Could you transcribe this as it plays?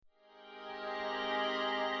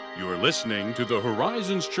You're listening to the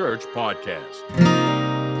Horizons Church podcast.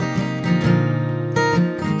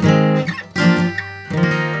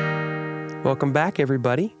 Welcome back,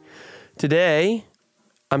 everybody. Today,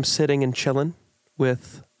 I'm sitting and chilling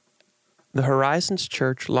with the Horizons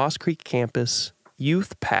Church Lost Creek campus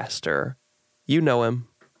youth pastor. You know him.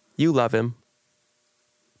 You love him.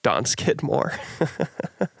 Don Skidmore.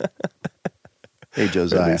 Hey,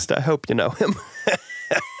 Josiah. At least I hope you know him.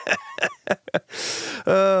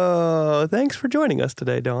 Oh, thanks for joining us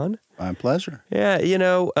today, Don. My pleasure. Yeah,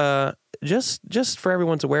 just for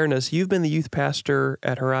everyone's awareness, you've been the youth pastor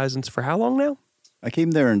at Horizons for how long now? I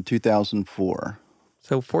came there in 2004.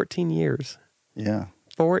 So 14 years. Yeah.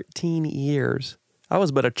 14 years. I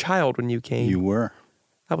was but a child when you came. You were.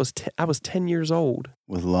 I was 10 years old.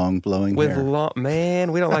 With long flowing hair.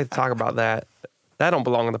 Man, we don't like to talk about that. That don't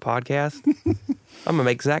belong on the podcast. I'm going to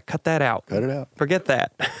make Zach cut that out. Cut it out. Forget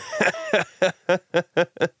that.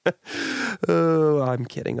 Oh, I'm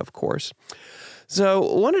kidding, of course. So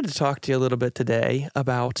wanted to talk to you a little bit today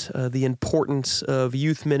about the importance of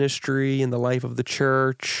youth ministry in the life of the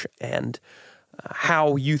church and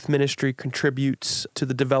how youth ministry contributes to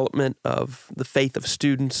the development of the faith of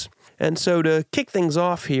students. And so to kick things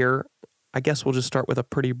off here, I guess we'll just start with a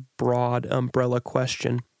pretty broad umbrella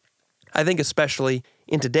question. I think especially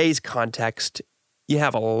in today's context, you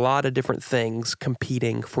have a lot of different things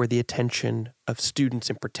competing for the attention of students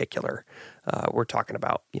in particular. We're talking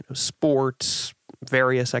about, sports,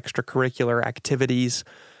 various extracurricular activities.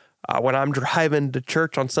 When I'm driving to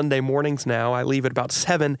church on Sunday mornings now, I leave at about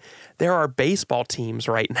 7. There are baseball teams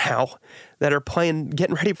right now that are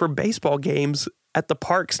getting ready for baseball games at the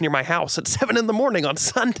parks near my house at 7 in the morning on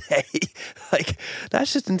Sunday.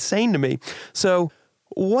 That's just insane to me. So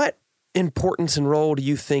what importance and role do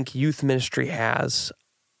you think youth ministry has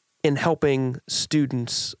in helping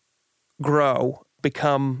students grow,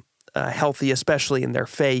 become healthy, especially in their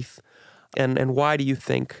faith? And why do you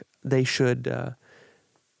think they should,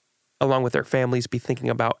 along with their families, be thinking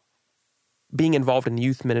about being involved in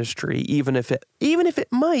youth ministry, even if it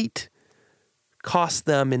might cost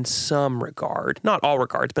them in some regard, not all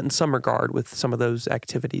regards, but in some regard with some of those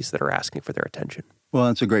activities that are asking for their attention? Well,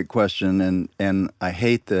 that's a great question, and I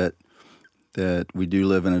hate that we do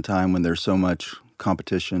live in a time when there's so much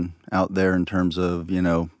competition out there in terms of,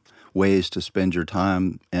 ways to spend your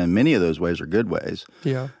time, and many of those ways are good ways.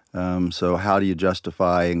 Yeah. So how do you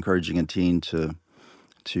justify encouraging a teen to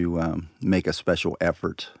make a special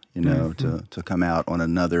effort, to come out on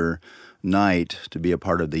another night to be a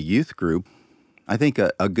part of the youth group? I think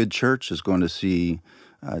a good church is going to see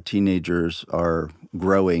teenagers are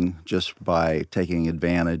growing just by taking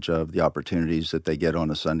advantage of the opportunities that they get on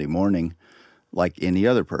a Sunday morning, like any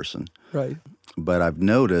other person. Right. But I've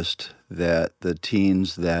noticed that the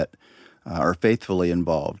teens that are faithfully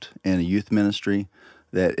involved in a youth ministry,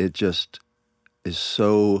 that it just is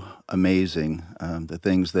so amazing, the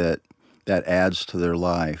things that adds to their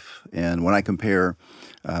life. And when I compare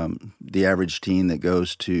the average teen that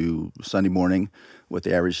goes to Sunday morning with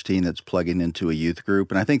the average teen that's plugging into a youth group,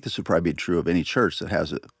 and I think this would probably be true of any church that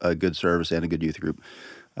has a good service and a good youth group,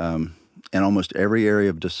 in almost every area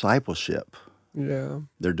of discipleship,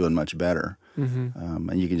 they're doing much better. Mm-hmm.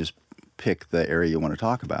 And you can just pick the area you want to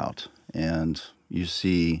talk about, and you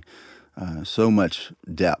see so much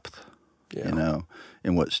depth,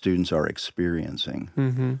 in what students are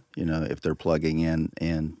experiencing, if they're plugging in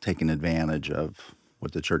and taking advantage of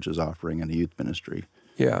what the church is offering in the youth ministry.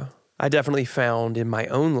 Yeah. I definitely found in my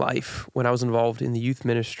own life when I was involved in the youth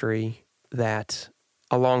ministry that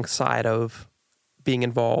alongside of being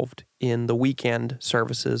involved in the weekend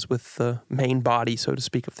services with the main body, so to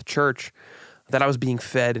speak, of the church, that I was being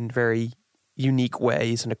fed in very unique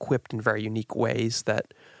ways and equipped in very unique ways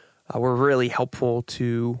that were really helpful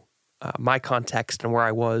to my context and where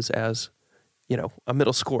I was as, a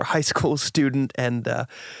middle school or high school student, and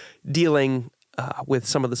dealing with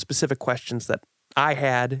some of the specific questions that I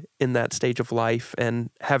had in that stage of life, and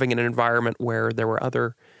having an environment where there were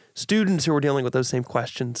other students who were dealing with those same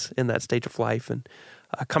questions in that stage of life, and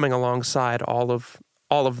coming alongside all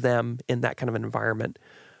of them in that kind of an environment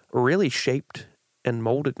really shaped and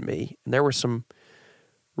molded me. And there were some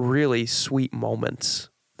really sweet moments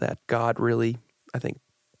that God really, I think,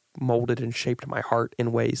 molded and shaped my heart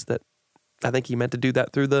in ways that I think He meant to do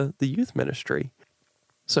that through the youth ministry.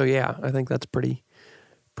 So yeah, I think that's pretty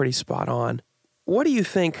spot on. What do you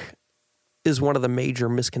think is one of the major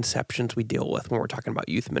misconceptions we deal with when we're talking about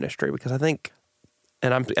youth ministry? Because I think,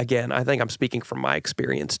 and I think I'm speaking from my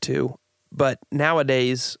experience too, but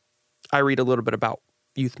nowadays I read a little bit about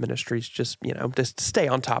youth ministries, just to stay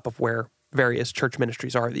on top of where various church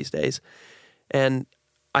ministries are these days. And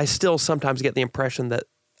I still sometimes get the impression that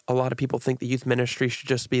a lot of people think the youth ministry should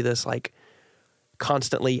just be this like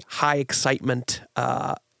constantly high excitement.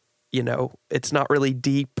 It's not really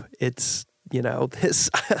deep. It's, this,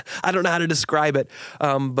 I don't know how to describe it.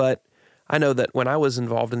 But I know that when I was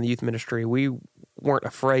involved in the youth ministry, we weren't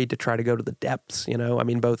afraid to try to go to the depths,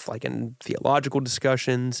 both like in theological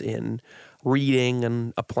discussions, in reading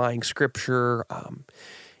and applying scripture,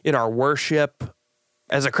 in our worship.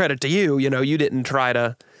 As a credit to you, you didn't try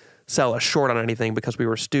to sell us short on anything because we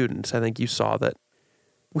were students. I think you saw that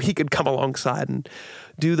we could come alongside and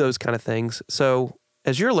do those kind of things. So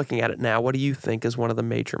as you're looking at it now, what do you think is one of the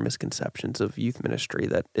major misconceptions of youth ministry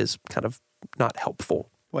that is kind of not helpful?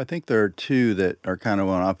 Well, I think there are two that are kind of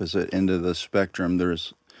on opposite end of the spectrum.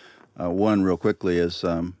 There's one real quickly is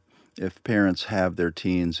if parents have their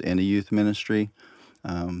teens in a youth ministry,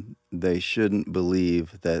 they shouldn't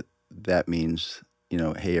believe that means,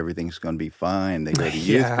 hey, everything's going to be fine. They go to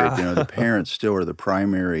youth group. The parents still are the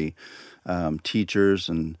primary teachers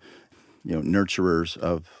and, nurturers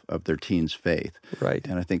of their teens' faith. Right.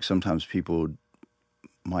 And I think sometimes people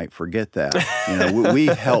might forget that. We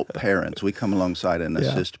help parents. We come alongside and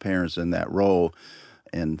assist parents in that role,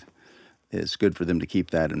 and it's good for them to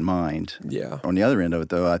keep that in mind. Yeah. On the other end of it,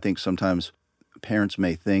 though, I think sometimes parents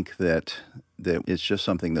may think that it's just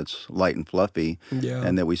something that's light and fluffy,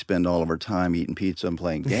 and that we spend all of our time eating pizza and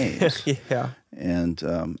playing games. And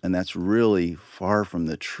that's really far from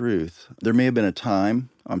the truth. There may have been a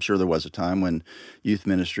time, I'm sure there was a time, when youth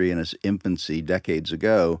ministry in its infancy decades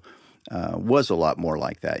ago was a lot more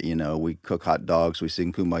like that. We cook hot dogs, we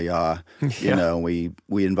sing Kumbaya,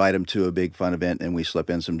 we invite them to a big fun event and we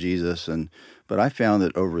slip in some Jesus. But I found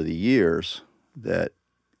that over the years that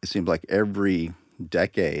it seems like every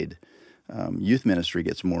decade, youth ministry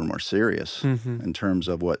gets more and more serious in terms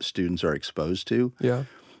of what students are exposed to. Yeah.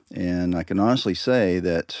 And I can honestly say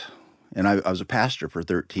that, and I was a pastor for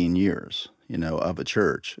 13 years, of a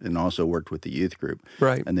church, and also worked with the youth group.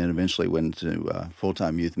 Right. And then eventually went into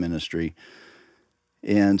full-time youth ministry.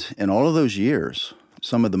 And in all of those years,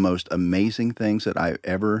 some of the most amazing things that I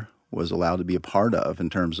ever was allowed to be a part of in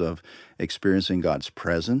terms of experiencing God's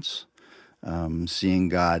presence, seeing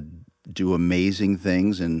God do amazing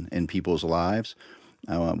things in people's lives,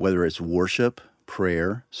 whether it's worship,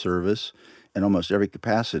 prayer, service, in almost every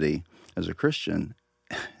capacity as a Christian,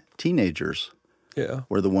 teenagers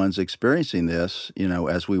were the ones experiencing this,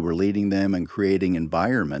 as we were leading them and creating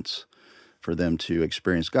environments for them to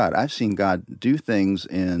experience God. I've seen God do things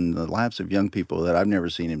in the lives of young people that I've never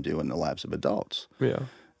seen him do in the lives of adults. Yeah.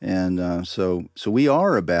 And so we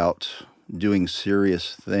are about doing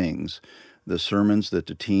serious things. The sermons that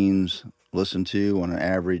the teens listen to on an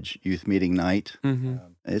average youth meeting night,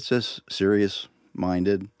 it's just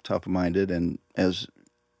serious-minded, tough-minded, and as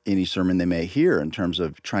any sermon they may hear in terms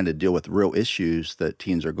of trying to deal with real issues that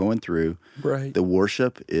teens are going through, the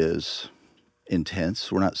worship is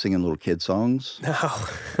intense. We're not singing little kid songs.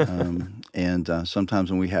 No. And sometimes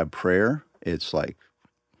when we have prayer, it's like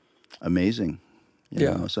amazing. You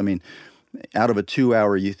know? So, I mean, out of a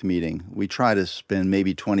 2-hour youth meeting, we try to spend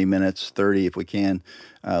maybe 20 minutes, 30 if we can,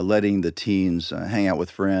 letting the teens hang out with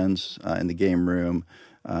friends in the game room,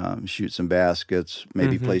 shoot some baskets,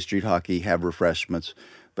 maybe play street hockey, have refreshments.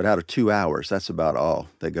 But out of 2 hours, that's about all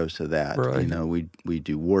that goes to that. Right. We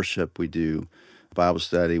do worship, we do Bible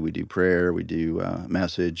study, we do prayer, we do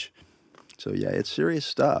message. So yeah, it's serious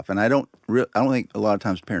stuff, and I don't think a lot of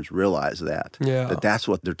times parents realize that that's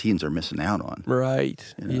what their teens are missing out on.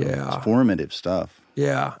 Right. It's formative stuff.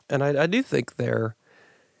 Yeah, and I do think there,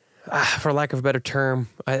 for lack of a better term,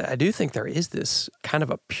 I do think there is this kind of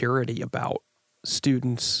a purity about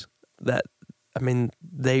students that, I mean,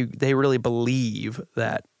 they really believe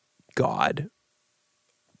that God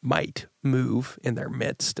might move in their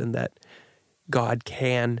midst and that God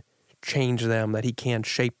can change them, that he can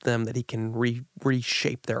shape them, that he can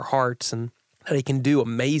reshape their hearts, and that he can do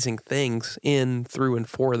amazing things in, through, and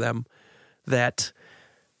for them. That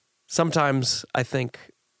sometimes I think,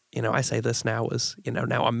 I say this now as,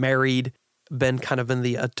 now I'm married, been kind of in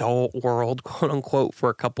the adult world, quote unquote, for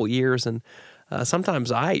a couple years, and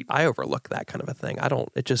sometimes I overlook that kind of a thing.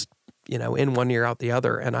 It just, in one ear out the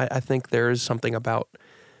other. And I think there is something about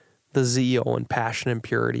the zeal and passion and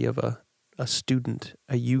purity of a student,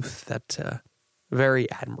 a youth, that very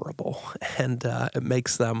admirable. And it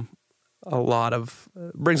makes them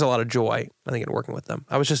brings a lot of joy, I think, in working with them.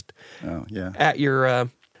 I was just at your,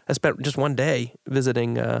 I spent just one day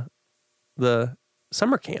visiting the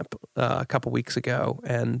summer camp a couple weeks ago,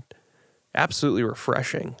 and absolutely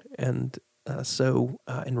refreshing and so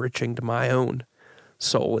enriching to my own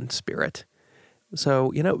soul and spirit.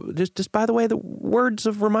 So, just by the way, the words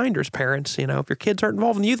of reminders, parents, if your kids aren't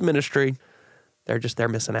involved in youth ministry, they're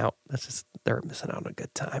missing out. They're missing out on a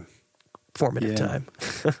good time, formative time.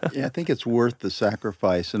 Yeah, I think it's worth the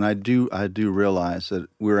sacrifice. And I do realize that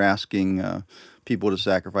we're asking people to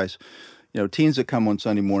sacrifice. Teens that come on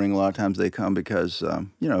Sunday morning, a lot of times they come because,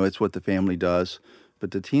 it's what the family does.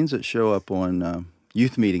 But the teens that show up on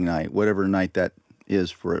youth meeting night, whatever night that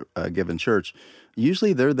is for a given church,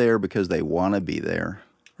 usually they're there because they want to be there.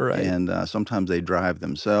 Right. And sometimes they drive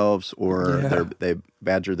themselves or they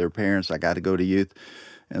badger their parents, I got to go to youth.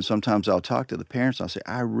 And sometimes I'll talk to the parents. I'll say,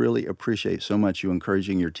 I really appreciate so much you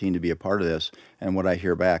encouraging your teen to be a part of this. And what I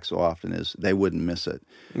hear back so often is they wouldn't miss it.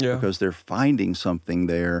 Yeah. Because they're finding something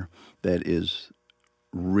there that is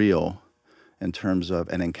real in terms of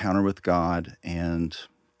an encounter with God and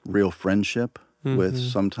real friendship with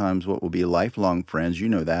sometimes what will be lifelong friends. You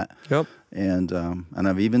know that. Yep. And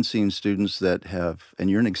I've even seen students that have, and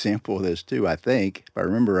you're an example of this too, I think, if I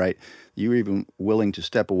remember right, you were even willing to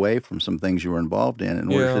step away from some things you were involved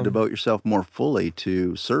in order to devote yourself more fully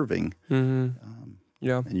to serving in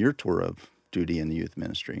your tour of duty in the youth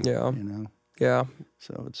ministry. Yeah. Yeah.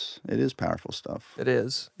 So it is powerful stuff. It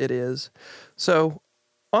is. So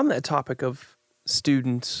on that topic of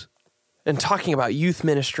students and talking about youth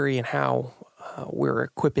ministry and how we're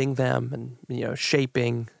equipping them and,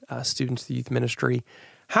 shaping students to youth ministry,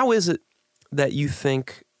 how is it that you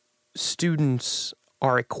think students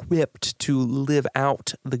are equipped to live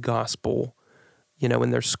out the gospel,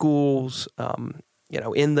 in their schools,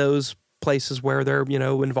 in those places where they're,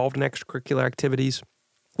 involved in extracurricular activities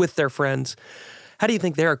with their friends? How do you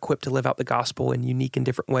think they're equipped to live out the gospel in unique and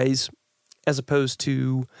different ways as opposed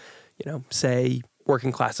to, say,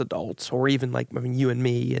 working class adults or even you and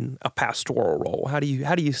me in a pastoral role? How do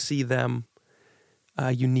you see them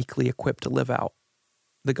uniquely equipped to live out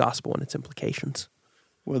the gospel and its implications?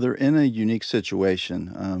 Well, they're in a unique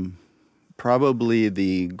situation. Probably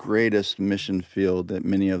the greatest mission field that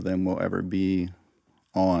many of them will ever be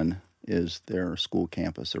on is their school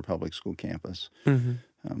campus, their public school campus.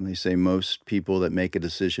 Mm-hmm. They say most people that make a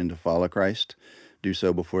decision to follow Christ do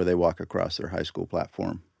so before they walk across their high school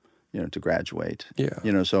platform, to graduate.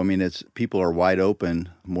 Yeah. So people are wide open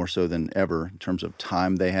more so than ever in terms of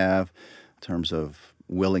time they have, in terms of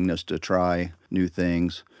willingness to try new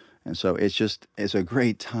things. And so it's a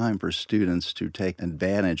great time for students to take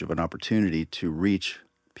advantage of an opportunity to reach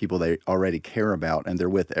people they already care about and they're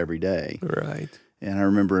with every day. Right. And I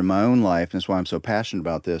remember in my own life, and that's why I'm so passionate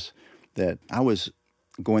about this, that I was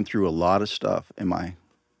going through a lot of stuff in my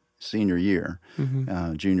senior year,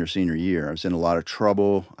 junior, senior year. I was in a lot of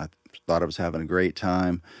trouble. I thought I was having a great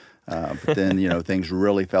time. But then, things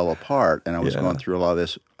really fell apart, and I was going through a lot of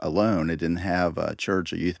this alone. I didn't have a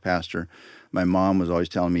church, a youth pastor. My mom was always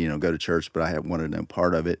telling me, go to church, but I wanted no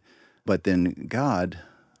part of it. But then God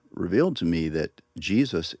revealed to me that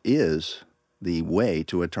Jesus is the way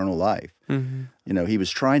to eternal life. Mm-hmm. He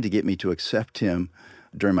was trying to get me to accept him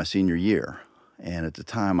during my senior year. And at the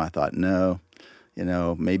time, I thought, no,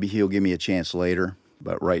 maybe he'll give me a chance later.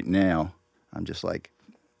 But right now, I'm just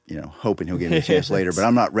hoping he'll give me a chance later. But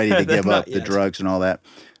I'm not ready to give up the drugs and all that.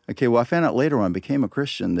 Okay, well, I found out later when I became a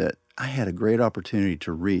Christian that I had a great opportunity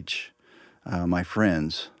to reach my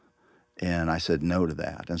friends, and I said no to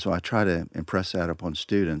that. And so I try to impress that upon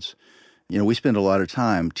students. We spend a lot of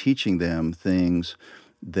time teaching them things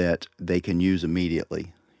that they can use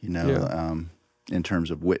immediately, in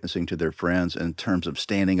terms of witnessing to their friends, in terms of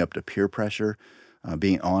standing up to peer pressure,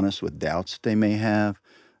 being honest with doubts that they may have.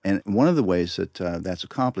 And one of the ways that that's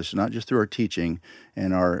accomplished, not just through our teaching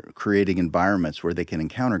and our creating environments where they can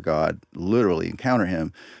encounter God, literally encounter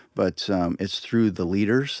him, but it's through the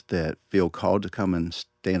leaders that feel called to come and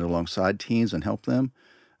stand alongside teens and help them.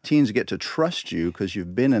 Teens get to trust you because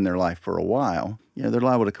you've been in their life for a while. They're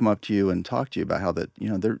liable to come up to you and talk to you about how that,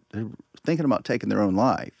 they're thinking about taking their own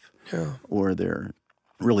life. Yeah. Or they're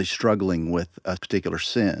really struggling with a particular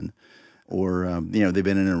sin. Or, they've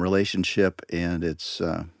been in a relationship and it's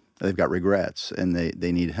they've got regrets and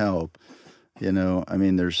they need help.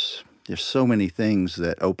 There's so many things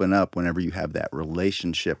that open up whenever you have that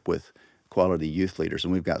relationship with quality youth leaders.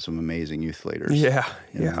 And we've got some amazing youth leaders. Yeah.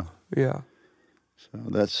 So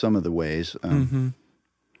that's some of the ways.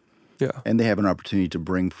 Yeah. And they have an opportunity to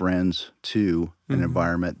bring friends to an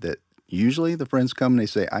environment that usually the friends come and they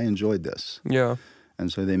say, I enjoyed this. Yeah.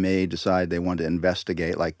 And so they may decide they want to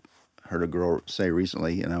investigate, like I heard a girl say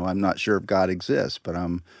recently, I'm not sure if God exists, but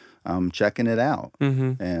I'm checking it out.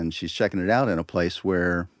 And she's checking it out in a place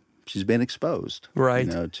where she's been exposed,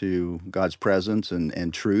 right, to God's presence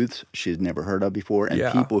and truths she's never heard of before,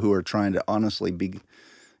 and people who are trying to honestly be,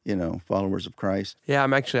 followers of Christ. Yeah,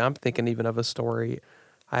 I'm thinking even of a story.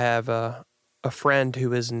 I have a friend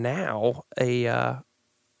who is now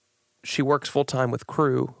she works full-time with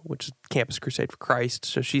Cru, which is Campus Crusade for Christ.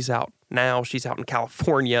 So she's out in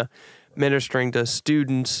California ministering to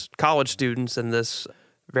students, college students, in this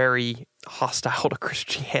very hostile to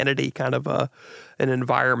Christianity kind of an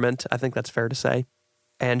environment. I think that's fair to say.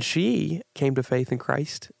 And she came to faith in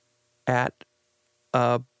Christ at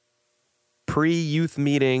a pre-youth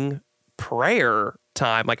meeting prayer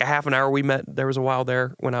time, like a half an hour. We met, there was a while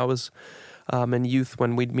there when I was in youth,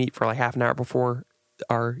 when we'd meet for like half an hour before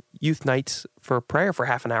our youth nights for prayer for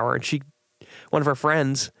half an hour. And one of her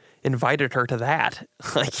friends invited her to that.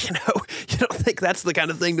 Like, you don't think that's the kind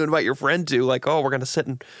of thing to invite your friend to, like, oh, we're going to sit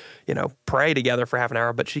and, pray together for half an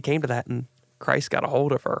hour. But she came to that and Christ got a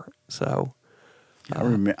hold of her. So I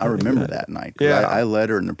remember that night. Yeah. I led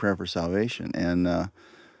her in the prayer for salvation. And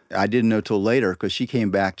I didn't know till later, because she came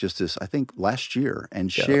back I think last year,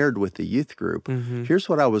 and shared with the youth group. Mm-hmm. Here's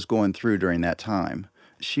what I was going through during that time.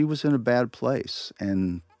 She was in a bad place.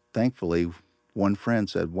 And thankfully, one friend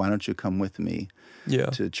said, why don't you come with me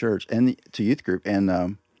to church and to youth group?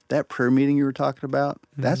 And that prayer meeting you were talking about,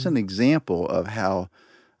 that's an example of how,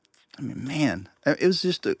 it was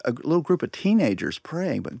just a little group of teenagers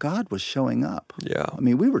praying, but God was showing up. Yeah.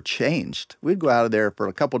 We were changed. We'd go out of there for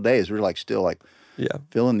a couple of days. We were still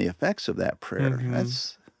feeling the effects of that prayer. Mm-hmm.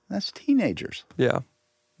 That's teenagers. Yeah.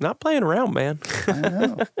 Not playing around, man. I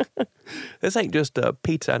know. This ain't just a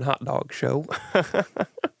pizza and hot dog show.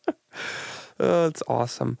 Oh, it's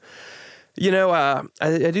awesome.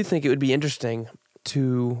 I do think it would be interesting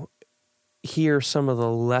to hear some of the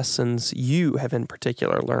lessons you have in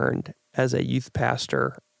particular learned as a youth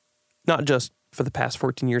pastor, not just for the past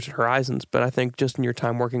 14 years at Horizons, but I think just in your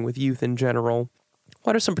time working with youth in general.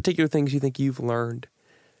 What are some particular things you think you've learned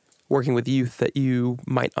working with youth that you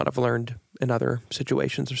might not have learned in other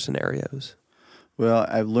situations or scenarios? Well,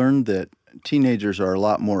 I've learned that teenagers are a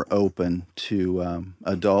lot more open to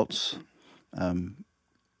adults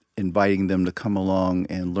inviting them to come along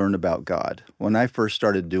and learn about God. When I first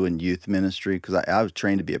started doing youth ministry, because I was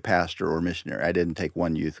trained to be a pastor or missionary, I didn't take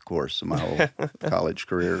one youth course in my whole college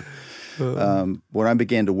career. When I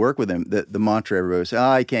began to work with them, the mantra everybody was saying,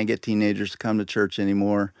 I can't get teenagers to come to church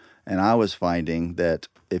anymore. And I was finding that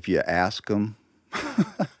if you ask them,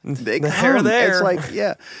 they come. There. It's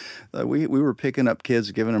like, we were picking up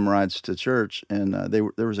kids, giving them rides to church, and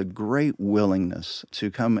there was a great willingness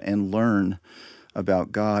to come and learn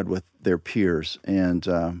about God with their peers. And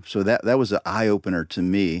so that was an eye-opener to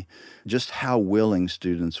me, just how willing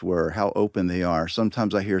students were, how open they are.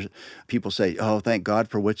 Sometimes I hear people say, oh, thank God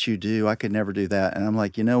for what you do. I could never do that. And I'm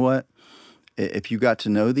like, you know what? If you got to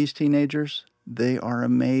know these teenagers, they are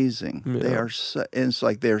amazing. Yeah. They are it's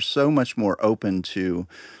like they're so much more open to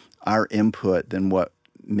our input than what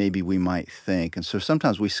maybe we might think. And so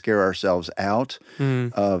sometimes we scare ourselves out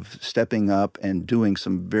of stepping up and doing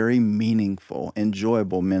some very meaningful,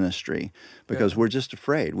 enjoyable ministry because we're just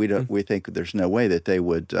afraid. We think there's no way that they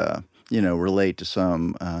would relate to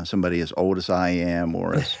somebody as old as I am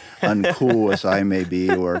or as uncool as I may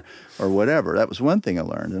be or whatever. That was one thing I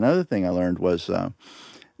learned. Another thing I learned was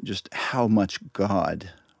just how much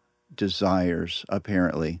God desires,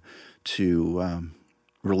 apparently, to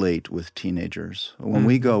relate with teenagers. When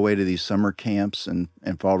we go away to these summer camps and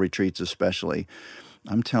fall retreats especially,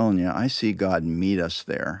 I'm telling you, I see God meet us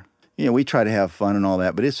there. We try to have fun and all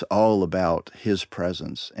that, but it's all about His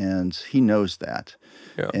presence, and He knows that.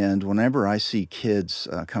 Yeah. And whenever I see kids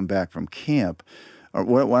come back from camp, or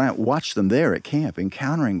when I watch them there at camp,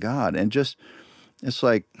 encountering God, and just, it's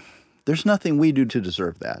like, there's nothing we do to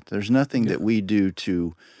deserve that. There's nothing that we do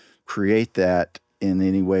to create that in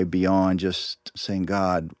any way beyond just saying,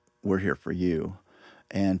 God, we're here for you.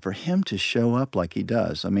 And for Him to show up like He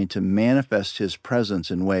does, to manifest His presence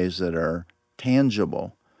in ways that are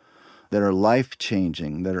tangible, that are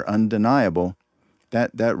life-changing, that are undeniable,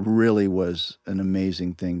 that really was an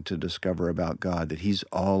amazing thing to discover about God, that He's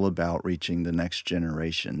all about reaching the next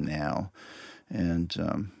generation now.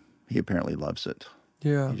 And He apparently loves it.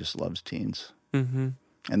 Yeah. He just loves teens. Mm-hmm.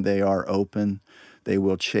 And they are open. They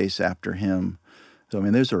will chase after Him. So,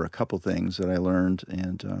 those are a couple things that I learned,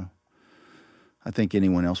 and I think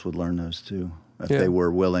anyone else would learn those too. If they were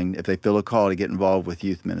willing, if they feel a call to get involved with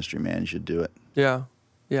youth ministry, man, you should do it. Yeah.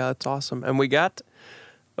 Yeah, that's awesome. And we got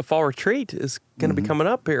a fall retreat is going to be coming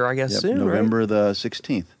up here, I guess, soon, November right? the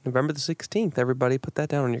 16th. November the 16th. Everybody put that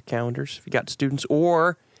down on your calendars. If you got students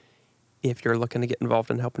or if you're looking to get involved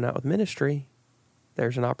in helping out with ministry,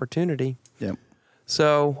 there's an opportunity. Yep.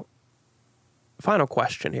 So, final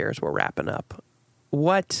question here as we're wrapping up.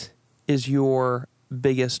 What is your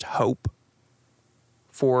biggest hope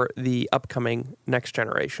for the upcoming next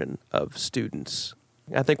generation of students?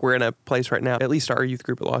 I think we're in a place right now, at least our youth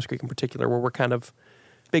group at Lost Creek in particular, where we're kind of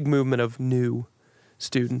big movement of new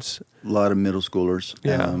students. A lot of middle schoolers.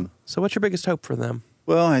 Yeah. So what's your biggest hope for them?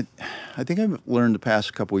 Well, I think I've learned the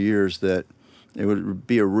past couple of years that it would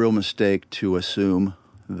be a real mistake to assume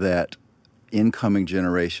that incoming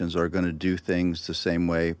generations are going to do things the same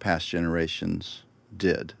way past generations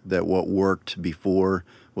did, that what worked before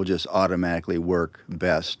will just automatically work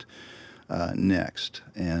best next.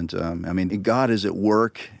 And I mean, God is at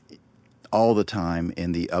work all the time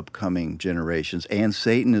in the upcoming generations, and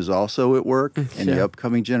Satan is also at work in the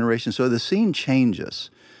upcoming generations. So the scene changes.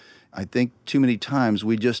 I think too many times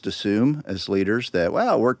we just assume as leaders that,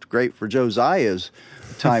 well, it worked great for Josiah's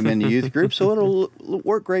time in the youth group, so it'll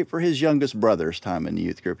work great for his youngest brother's time in the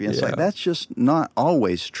youth group. And it's like, that's just not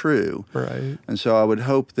always true. Right. And so I would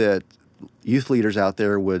hope that youth leaders out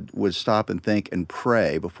there would stop and think and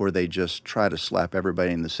pray before they just try to slap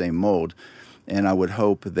everybody in the same mold. And I would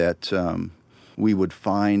hope that we would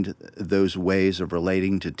find those ways of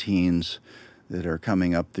relating to teens that are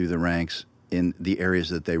coming up through the ranks in the areas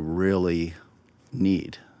that they really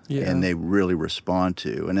need and they really respond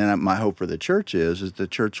to. And then my hope for the church is the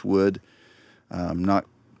church would not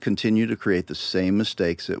continue to create the same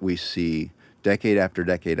mistakes that we see decade after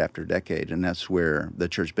decade after decade. And that's where the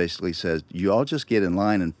church basically says, you all just get in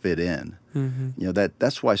line and fit in. Mm-hmm. You know,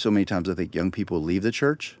 that's why so many times I think young people leave the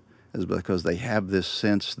church, is because they have this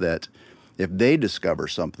sense that if they discover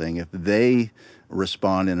something, if they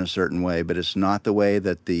respond in a certain way, but it's not the way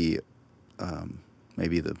that the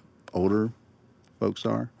maybe the older folks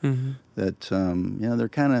are, that they're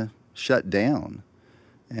kind of shut down.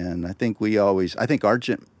 And I think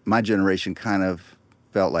my generation kind of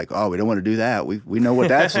felt like, oh, we don't want to do that. We know what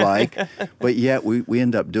that's like, but yet we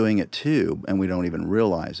end up doing it too, and we don't even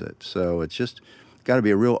realize it. So it's just got to be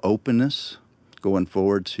a real openness going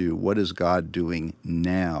forward to what is God doing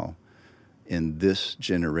now in this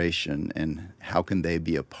generation, and how can they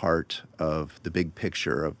be a part of the big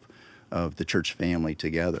picture of the church family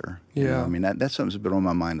together. Yeah. You know, I mean, that's something that's been on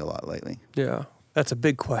my mind a lot lately. Yeah. That's a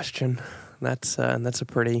big question. That's got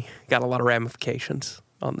a lot of ramifications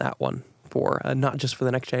on that one for not just for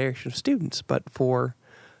the next generation of students, but for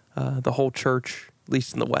the whole church, at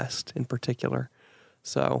least in the West in particular.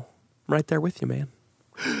 So I'm right there with you, man.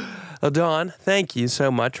 Well, Don, thank you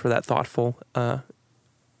so much for that thoughtful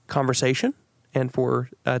conversation and for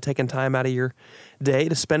taking time out of your day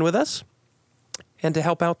to spend with us and to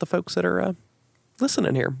help out the folks that are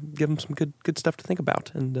listening here. Give them some good stuff to think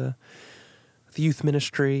about, and the youth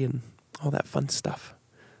ministry and all that fun stuff.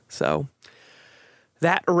 So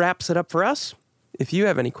that wraps it up for us. If you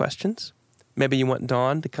have any questions, maybe you want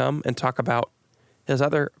Don to come and talk about his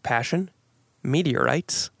other passion,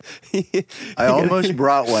 meteorites. I almost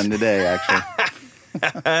brought one today, actually.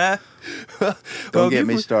 Don't get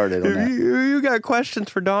me started on that. You got questions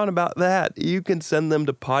for Don about that, you can send them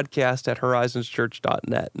to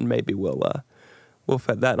podcast@horizonschurch.net, and maybe we'll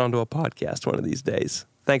fit that onto a podcast one of these days.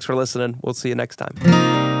 Thanks for listening. We'll see you next time.